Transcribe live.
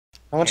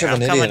How much Here, of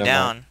I'm an idiot coming am I?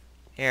 down.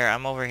 Here,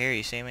 I'm over here.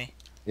 You see me?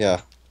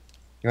 Yeah.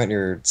 You want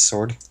your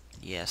sword?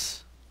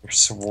 Yes. Your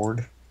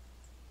sword?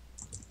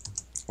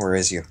 Where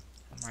is you?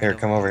 I'm right Here, over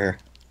come over here. here.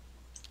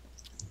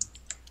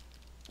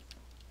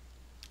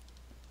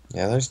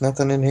 Yeah, there's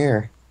nothing in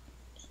here.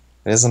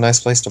 It is a nice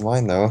place to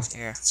mine, though.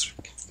 Here. It's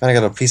kind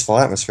of got a peaceful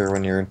atmosphere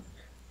when you're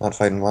not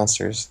fighting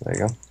monsters. There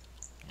you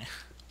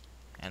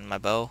And my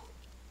bow.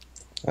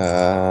 go.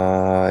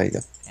 Yeah.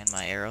 And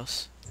my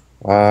arrows.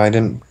 I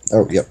didn't.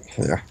 Oh, yep.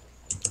 There.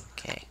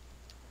 Okay.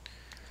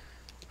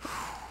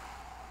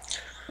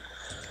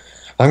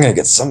 I'm gonna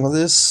get some of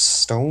this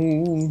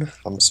stone.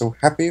 I'm so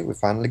happy we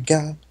finally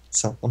got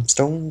some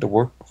stone to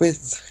work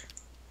with.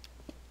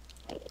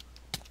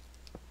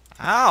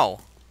 Ow!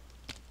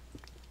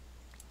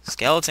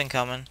 Skeleton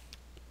coming.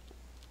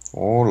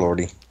 Oh,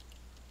 lordy.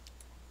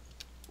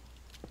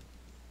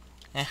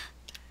 Eh,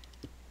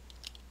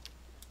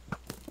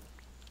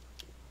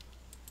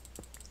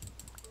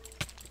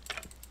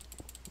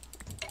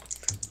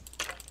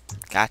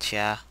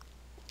 gotcha.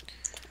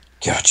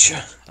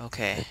 Gotcha.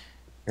 Okay.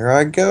 Here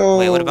I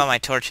Wait, what go. about my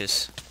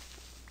torches?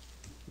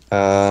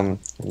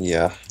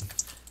 Yeah.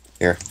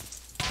 Here.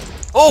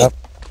 Oh! Oh,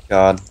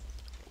 God.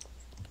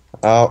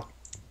 Oh,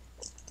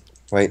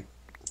 wait.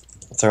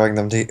 Throwing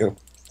them to you.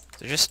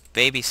 They're just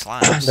baby They're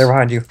slimes.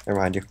 behind you. They're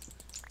behind you.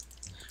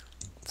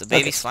 The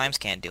baby Okay. slimes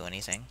can't do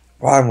anything.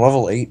 Wow, I'm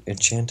level 8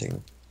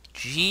 enchanting.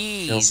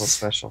 Feels so Jeez.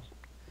 special.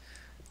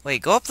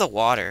 Wait, go up the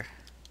water.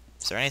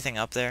 Is there anything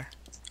up there?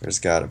 There's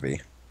gotta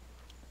be.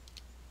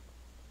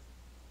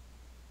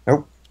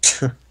 Nope.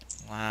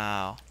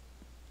 Wow.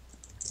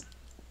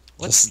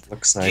 What's... Just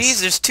looks Jeez,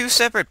 nice. there's two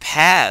separate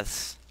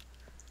paths.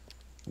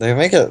 They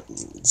make it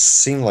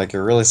seem like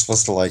you're really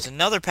supposed to, There's like...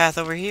 another path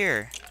over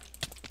here.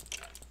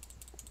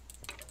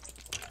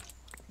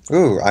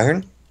 Ooh,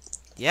 iron?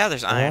 Yeah,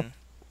 there's Uh-huh. iron.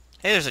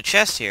 Hey, there's a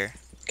chest here.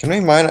 Can we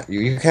mine...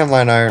 You can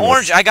mine iron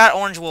Orange! with... I got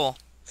orange wool.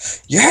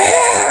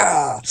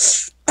 Yeah!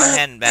 I'm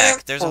heading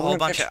back. There's a whole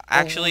bunch of...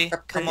 Actually,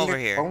 come over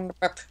here. Come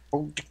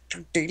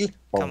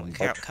over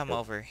here. Come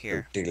over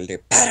here.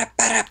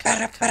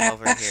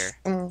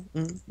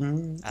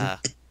 Uh,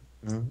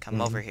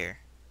 come over here.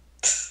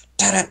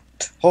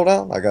 Hold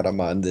on, I gotta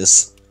mine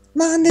this.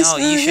 Mine this No,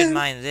 you should iron.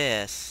 mine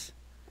this.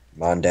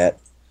 Mine that.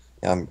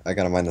 Yeah, I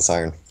gotta mine this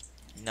iron.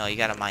 No, you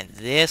gotta mine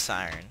this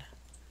iron.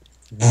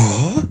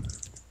 What?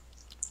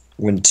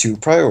 When two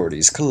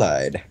priorities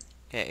collide.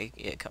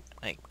 Yeah, come,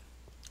 like...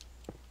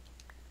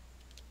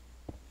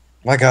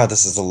 My god,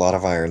 this is a lot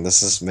of iron.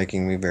 This is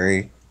making me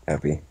very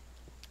happy.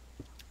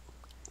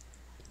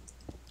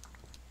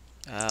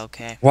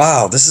 Okay.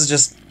 Wow, this is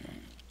just...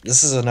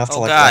 This is enough to,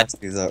 Oh like, god. last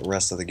you the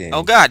rest of the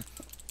Oh game. god.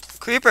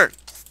 Creeper.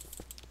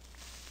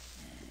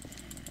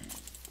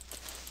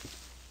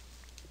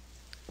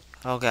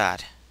 Oh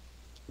god.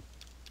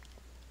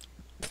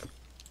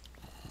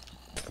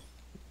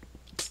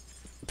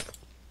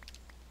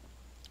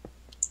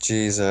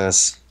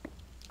 Jesus.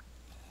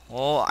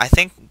 Well, I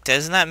think...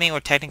 Doesn't that mean we're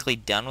technically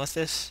done with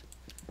this?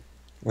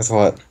 With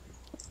what?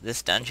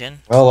 This dungeon?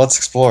 Well, let's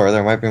explore.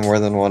 There might be more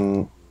than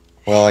one...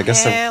 Well, I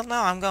guess Hell no,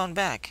 I'm going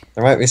back.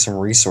 there might be some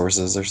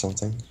resources or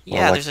something. Or,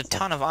 Yeah, like... there's a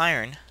ton of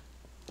iron.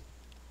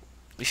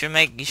 We should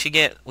make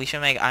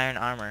iron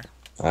armor.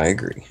 I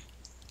agree.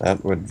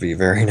 That would be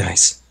very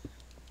nice.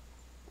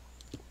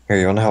 Here,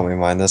 you wanna help me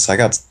mine this? I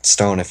got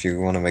stone if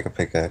you wanna make a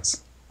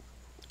pickaxe.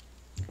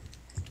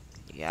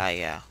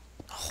 Yeah.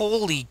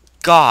 Holy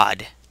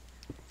god.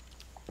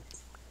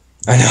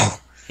 I know.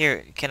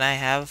 Here, can I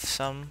have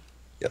some?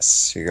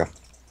 Yes, here you go.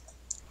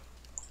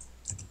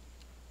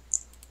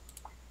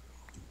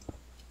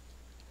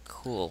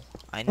 Cool.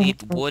 I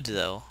need wood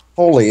though.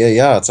 Holy,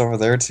 yeah, it's over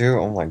there too.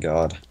 Oh my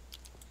god.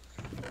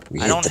 We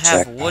I hit don't the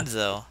have wood jackpot.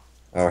 though.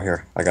 Oh,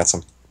 here, I got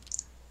some.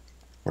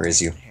 Where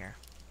is you? Here.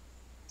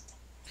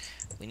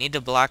 We need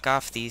to block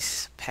off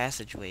these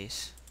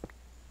passageways.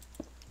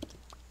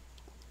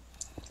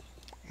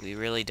 We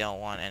really don't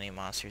want any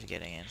monsters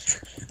getting in.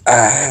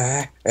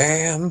 I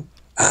am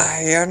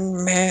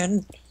Iron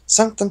Man.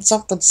 Something,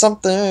 something,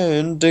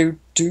 something. Do,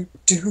 do,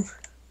 do.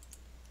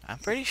 I'm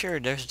pretty sure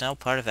there's no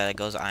part of that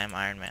goes, I am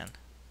Iron Man.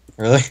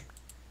 Really?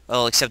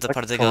 Well, except the Like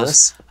part a that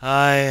goes, chorus?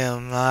 I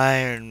am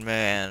Iron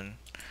Man.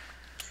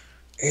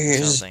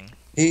 Is Something.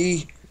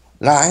 he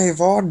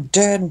live or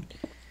dead?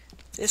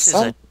 This is a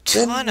Something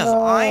ton of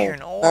iron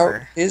about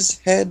ore. his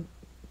head.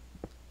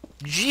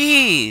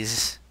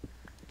 Jeez.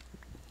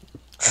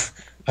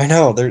 I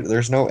know,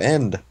 there's no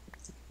end.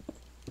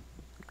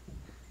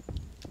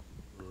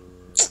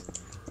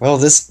 Well,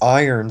 this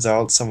irons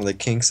out some of the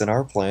kinks in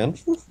our plan.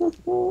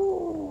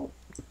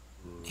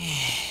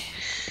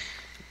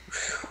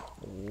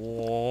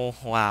 Oh,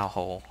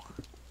 wow.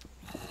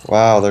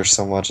 Wow, there's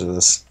so much of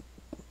this.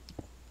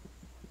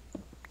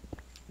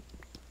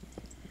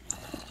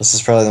 This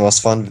is probably the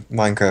most fun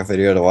Minecraft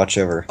video to watch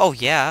ever. Oh,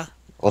 yeah.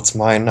 Let's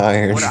mine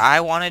iron. What I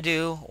want to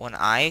do when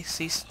I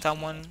see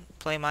someone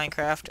play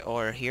Minecraft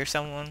or hear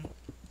someone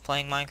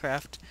playing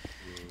Minecraft,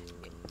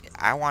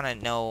 I want to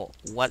know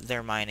what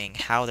they're mining,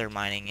 how they're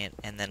mining it,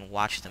 and then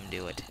watch them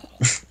do it.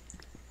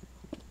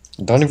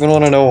 Don't even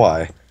want to know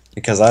why.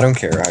 Because I don't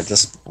care. I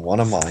just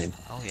want to mine.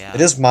 Oh It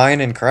yeah. is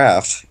mine and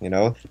craft, you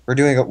know? We're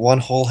doing it one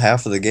whole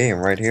half of the game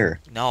right here.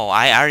 No,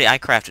 I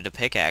crafted a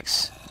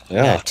pickaxe.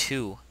 We Yeah. got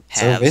two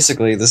So halves.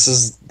 basically, this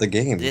is the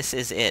game. This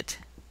is it.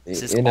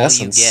 This is In all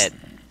you essence, get.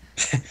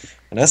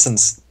 in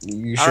essence,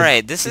 you should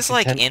Alright, this be is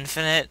like content.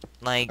 infinite.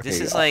 Like, this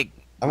Okay, is like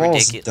I'm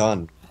almost ridiculous.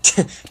 done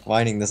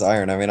mining this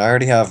iron. I mean, I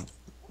already have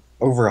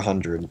over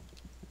 100.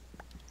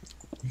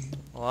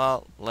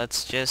 Well,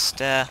 let's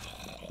just,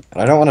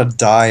 And I don't want to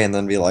die and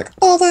then be like,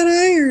 all that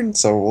iron!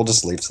 So we'll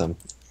just leave some.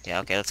 yeah,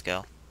 okay, let's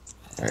go.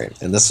 Alright,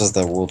 and this was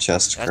the wool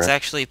chest, Let's correct?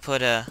 actually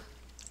put a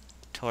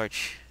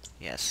torch.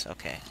 Yes,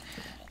 okay.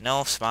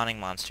 No spawning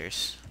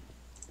monsters.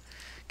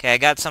 Okay, I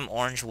got some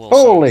orange wool.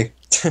 Holy!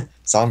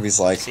 Zombies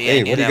like, See, I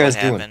hey, knew what are you that would guys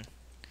doing? happen.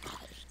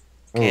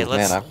 Okay, Oh,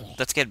 man, let's I'm...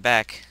 let's get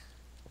back.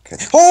 Okay.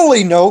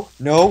 Holy, no!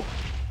 No!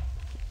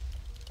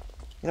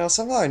 You know,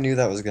 somehow I knew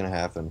that was gonna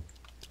happen.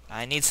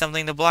 I need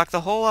something to block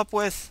the hole up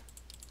with.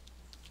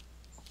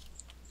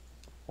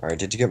 Alright,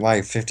 did you get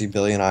my 50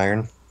 billion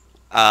iron?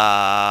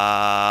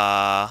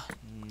 Uh,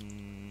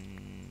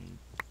 mm,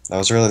 That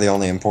was really the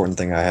only important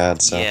thing I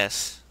had, so...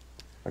 yes.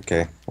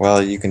 Okay,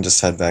 well, you can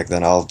just head back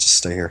then. I'll just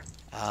stay here.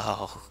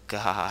 Oh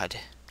God.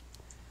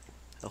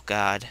 Oh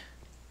God.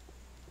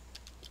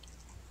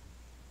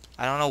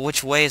 I don't know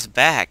which way is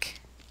back.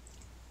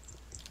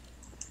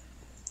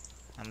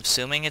 I'm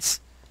assuming it's...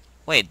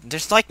 Wait,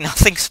 there's like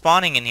nothing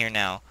spawning in here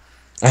now.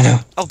 I know.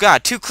 Oh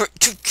God,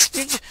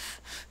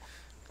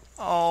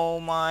 Oh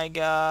my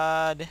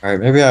God. Alright,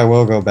 maybe I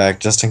will go back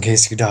just in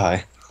case you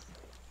die.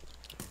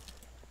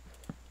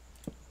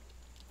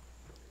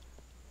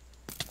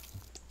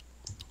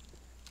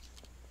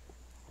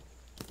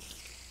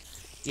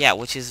 Yeah,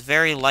 which is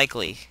very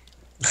likely.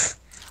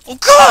 Oh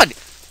God!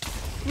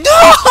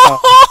 Uh,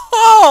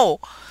 No!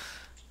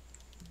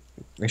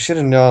 we should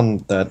have known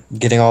that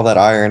getting all that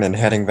iron and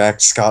heading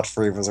back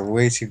scot-free was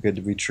way too good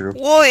to be true.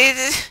 Well,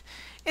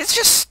 it's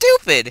just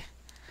stupid.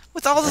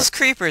 With all those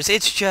creepers,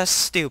 it's just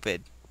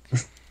stupid.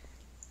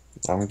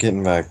 I'm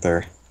getting back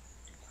there.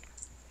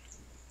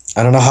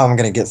 I don't know how I'm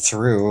gonna get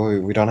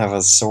through. We don't have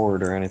a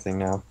sword or anything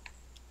now.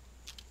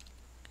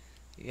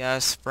 You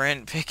gotta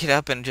sprint, pick it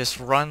up, and just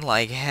run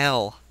like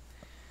hell.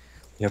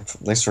 Yep,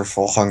 at least we're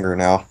full hunger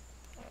now.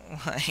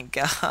 Oh my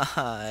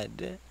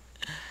God.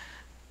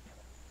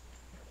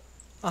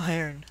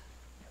 Iron.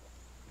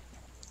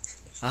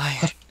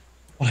 Iron.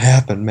 What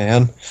happened,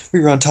 man? We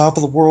were on top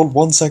of the world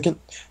 1 second.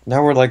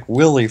 Now we're like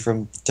Willie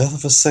from Death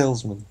of a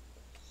Salesman.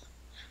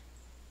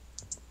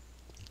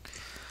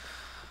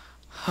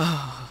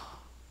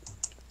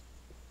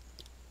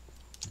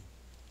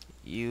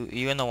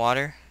 You in the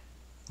water?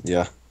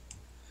 Yeah.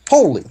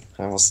 Holy!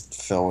 I almost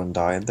fell and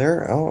died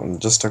there. Oh,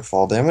 and just took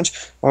fall damage.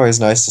 Always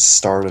nice to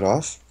start it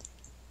off.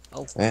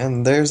 Oh.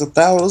 And there's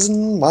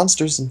 1,000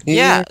 monsters in here.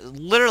 Yeah,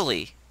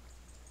 literally.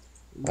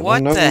 I don't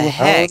What know the how.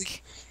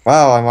 heck?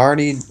 Wow, I'm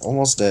already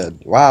almost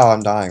dead. Wow,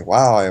 I'm dying.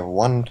 Wow, I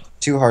have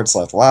two hearts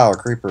left. Wow, a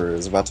creeper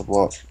is about to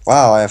blow up.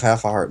 Wow, I have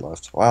half a heart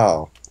left.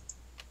 Wow.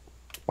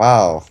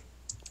 Wow.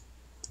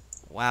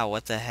 Wow,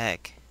 what the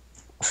heck?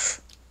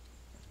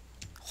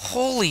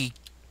 Holy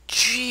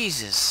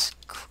Jesus.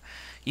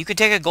 You could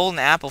take a golden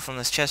apple from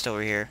this chest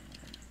over here.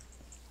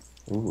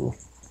 Ooh.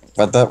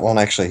 But that won't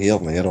actually heal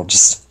me. It'll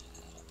just...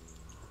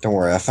 Don't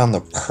worry, I found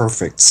the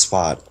perfect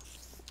spot.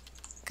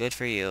 Good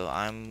for you.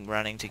 I'm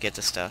running to get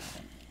the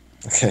stuff.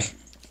 Okay.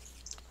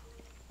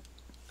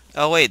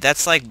 Oh wait,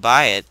 that's like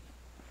by it.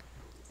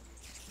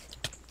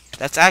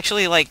 That's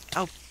actually like...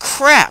 Oh,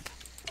 crap!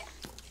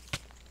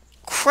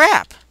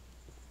 Crap!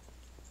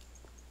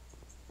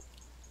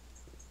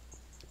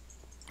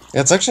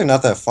 Yeah, it's actually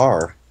not that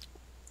far.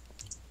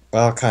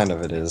 Well, kind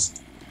of it is.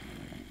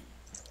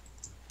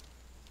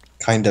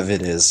 Kind of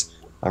it is.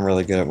 I'm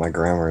really good at my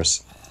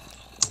grammars.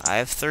 I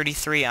have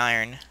 33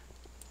 iron.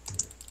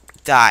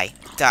 Die.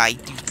 Die.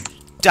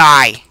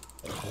 Die!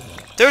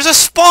 There's a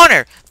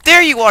spawner!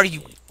 There you are,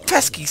 you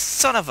pesky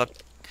son of a...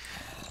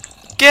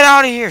 Get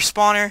out of here,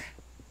 spawner!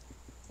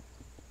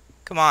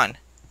 Come on.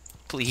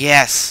 Please.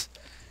 Yes!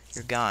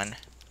 You're gone.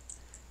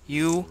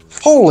 You...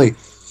 Holy!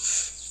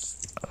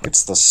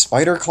 It's the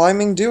spider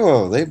climbing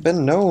duo. They've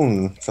been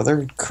known for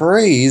their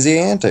crazy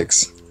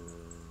antics.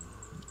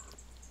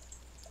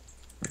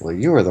 Well,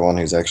 you are the one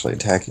who's actually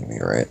attacking me,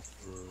 right?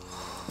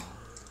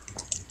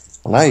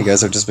 Well, now you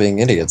guys are just being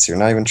idiots. You're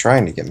not even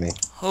trying to get me.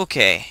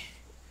 Okay.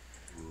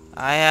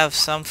 I have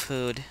some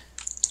food.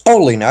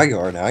 Holy, now you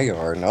are, now you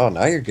are. No,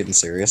 now you're getting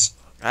serious.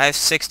 I have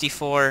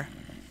 64.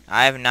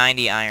 I have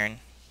 90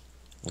 iron.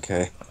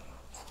 Okay.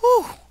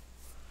 Whew!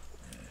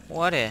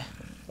 What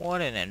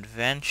an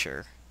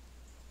adventure.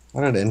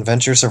 What an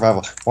adventure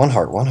survival. One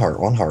heart, one heart,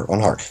 one heart, one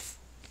heart.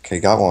 Okay,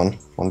 got one.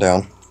 One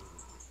down.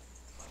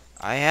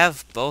 I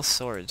have both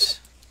swords.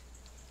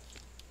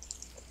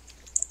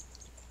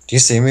 Do you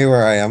see me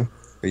where I am?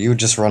 Are you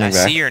just running I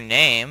back? see your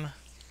name.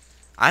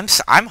 I'm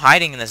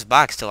hiding in this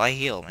box till I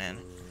heal,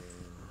 man.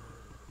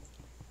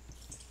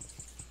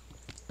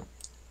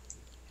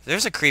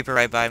 There's a creeper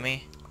right by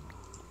me.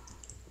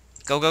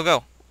 Go, go,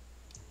 go.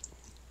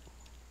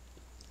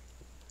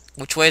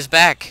 Which way is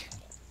back?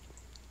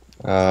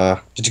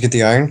 Did you get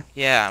the iron?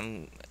 Yeah,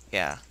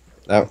 yeah.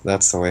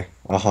 That's the way.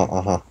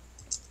 Uh-huh.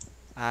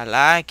 I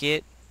like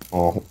it.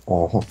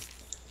 Oh.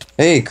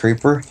 Hey,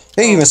 creeper.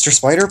 Hey, Oh, Mr.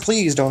 Spider,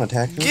 please don't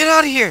attack me. get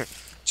out of here!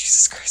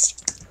 Jesus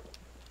Christ.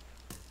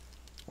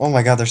 Oh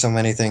my god, there's so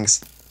many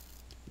things.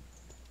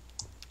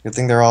 Good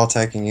thing they're all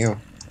attacking you.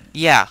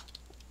 Yeah,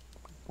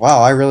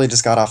 Wow, I really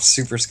just got off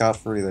super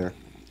scot-free there.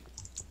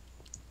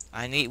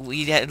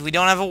 we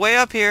don't have a way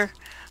up here.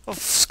 Oh,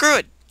 screw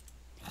it.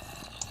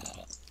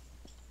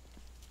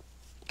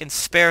 Can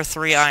spare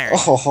 3 iron.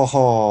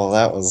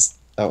 That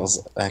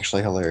was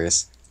actually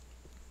hilarious.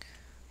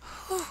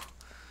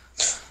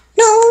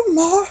 No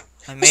more,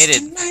 I made Mr.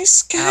 it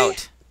Nice Guy.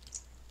 out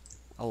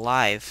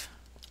alive.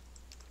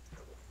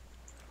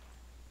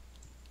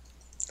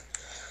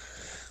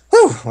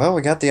 Whew, well,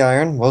 we got the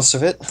iron, most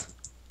of it.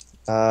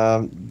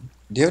 Do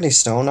you have any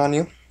stone on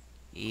you?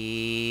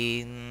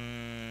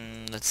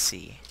 Let's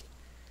see.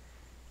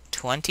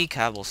 20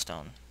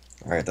 cobblestone.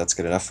 Alright, that's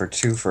good enough for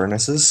 2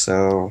 furnaces,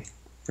 so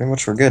pretty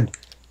much we're good.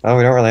 Oh,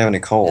 we don't really have any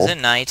coal. Is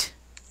it night?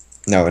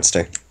 No, it's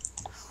day.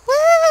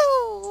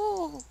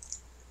 Woo!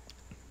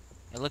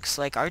 It looks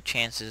like our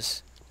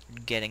chances are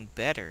getting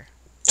better.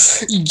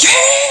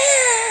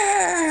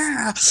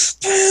 Yeah!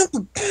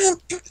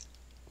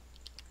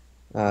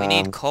 We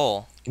need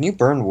coal. Can you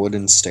burn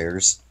wooden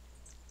stairs?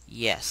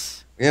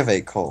 Yes. We have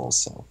 8 coal,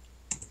 so.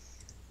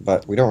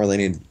 But we don't really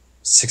need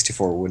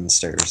 64 wooden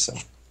stairs, so.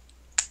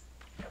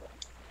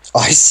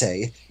 I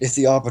say, if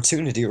the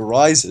opportunity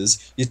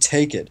arises, you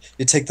take it.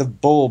 You take the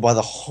bull by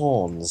the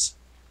horns.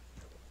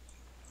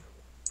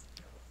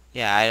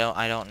 Yeah,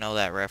 I don't know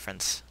that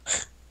reference.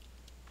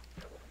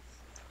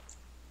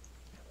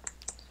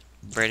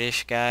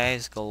 British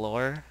guys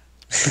galore.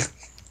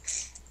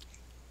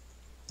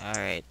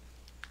 Alright.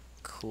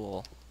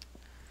 Cool.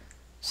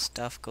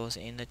 Stuff goes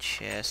in the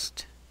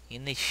chest.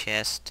 In the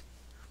chest.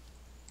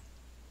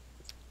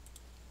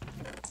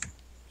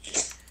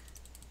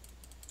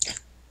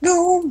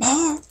 No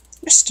more,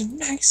 Mr.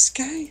 Nice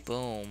Guy.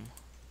 Boom.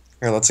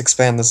 Here, let's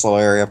expand this little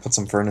area, put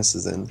some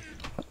furnaces in.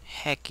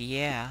 Heck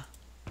yeah.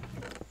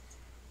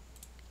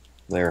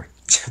 There.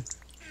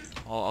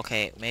 Oh,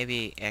 okay.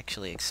 Maybe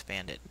actually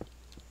expand it.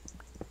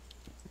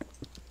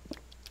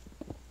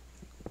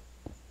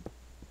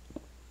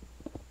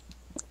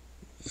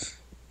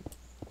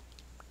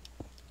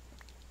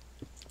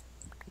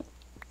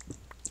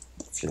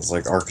 Feels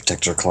like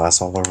architecture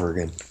class all over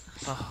again.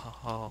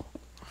 Oh.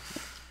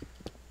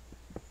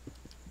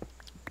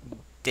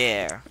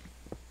 There.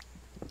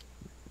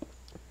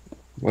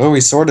 Well, we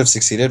sort of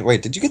succeeded.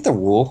 Wait, did you get the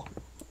wool?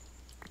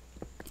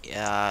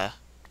 Yeah.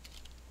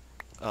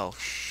 Oh,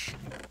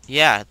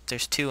 yeah,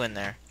 there's 2 in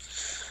there.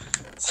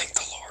 Thank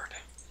the Lord.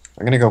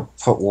 I'm gonna go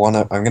put one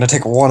up. I'm gonna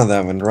take one of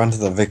them and run to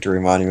the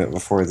Victory Monument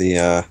before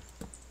the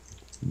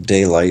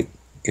daylight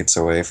gets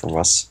away from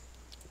us.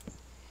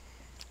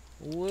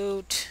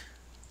 Woot.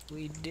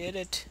 We did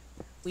it.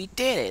 We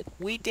did it.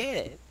 We did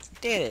it.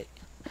 Did it.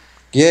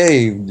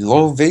 Yay,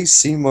 Lo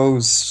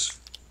Vesimos.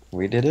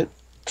 We did it.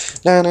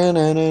 Na na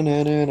na na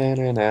na na na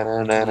na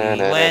na na na We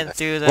na. went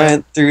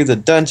through the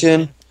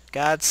dungeon.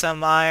 got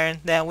some iron,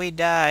 then we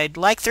died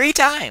like 3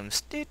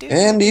 times.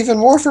 And even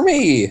more for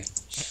me.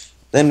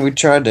 Then we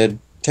tried to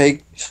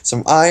take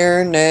some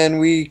iron and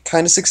we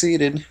kind of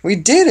succeeded. We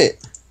did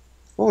it.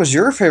 What was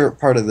your favorite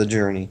part of the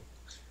journey?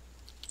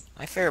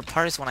 My favorite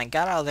part is when I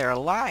got out of there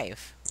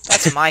alive.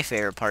 That's my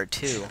favorite part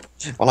too.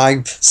 When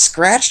I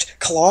scratched,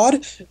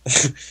 clawed,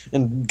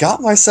 and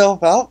got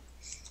myself out.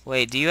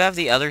 Wait, do you have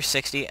the other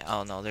 60?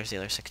 Oh no, there's the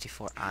other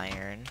 64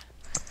 iron.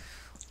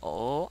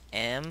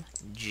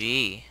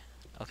 OMG.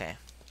 Okay.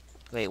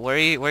 Wait, where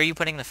are you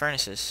putting the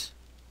furnaces?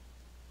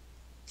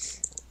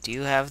 Do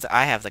you have the...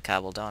 I have the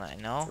cobble, don't I?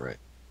 No? Right.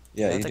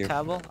 Yeah, you the do.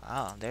 cobble?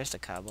 Oh, there's the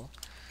cobble.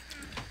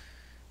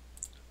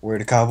 Where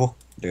to cobble?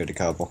 There to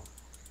cobble.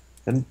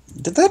 And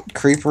did that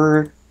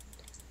creeper...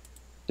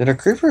 Did a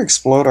creeper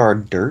explode our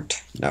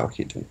dirt? No,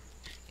 he didn't.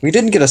 We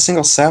didn't get a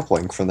single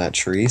sapling from that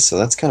tree, so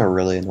that's kind of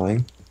really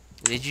annoying.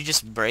 Did you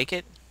just break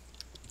it?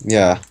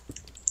 Yeah.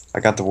 I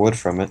got the wood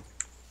from it.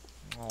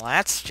 Well,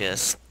 that's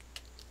just...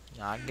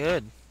 not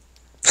good.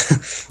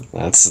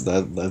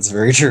 That's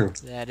very true.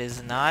 That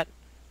is not...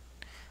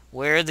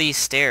 Where are these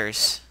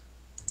stairs?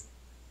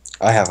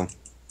 I have them.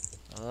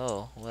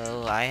 Oh,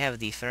 well, I have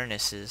the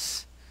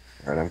furnaces.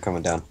 Alright, I'm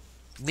coming down.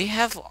 We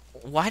have...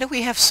 Why do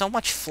we have so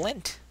much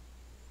flint?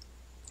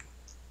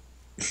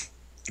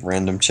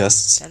 Random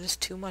chests. That is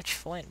too much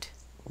flint.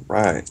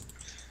 Right.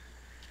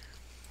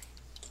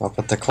 I'll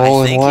put the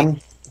coal in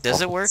one.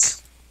 Does it work?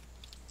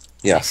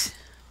 Yeah. Nice.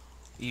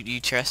 You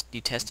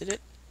tested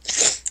it?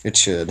 It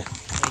should.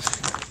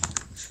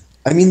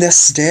 I mean, the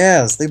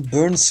stairs, they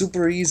burn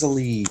super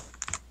easily.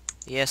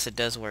 Yes, it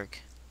does work.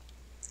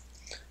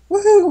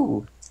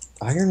 Woohoo!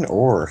 Iron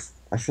ore.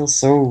 I feel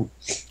so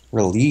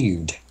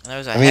relieved.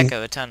 There's a heck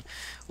of a ton.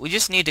 We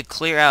just need to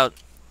clear out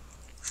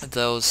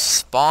those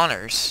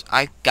spawners.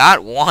 I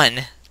got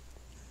one.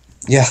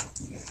 Yeah.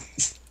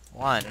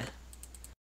 One.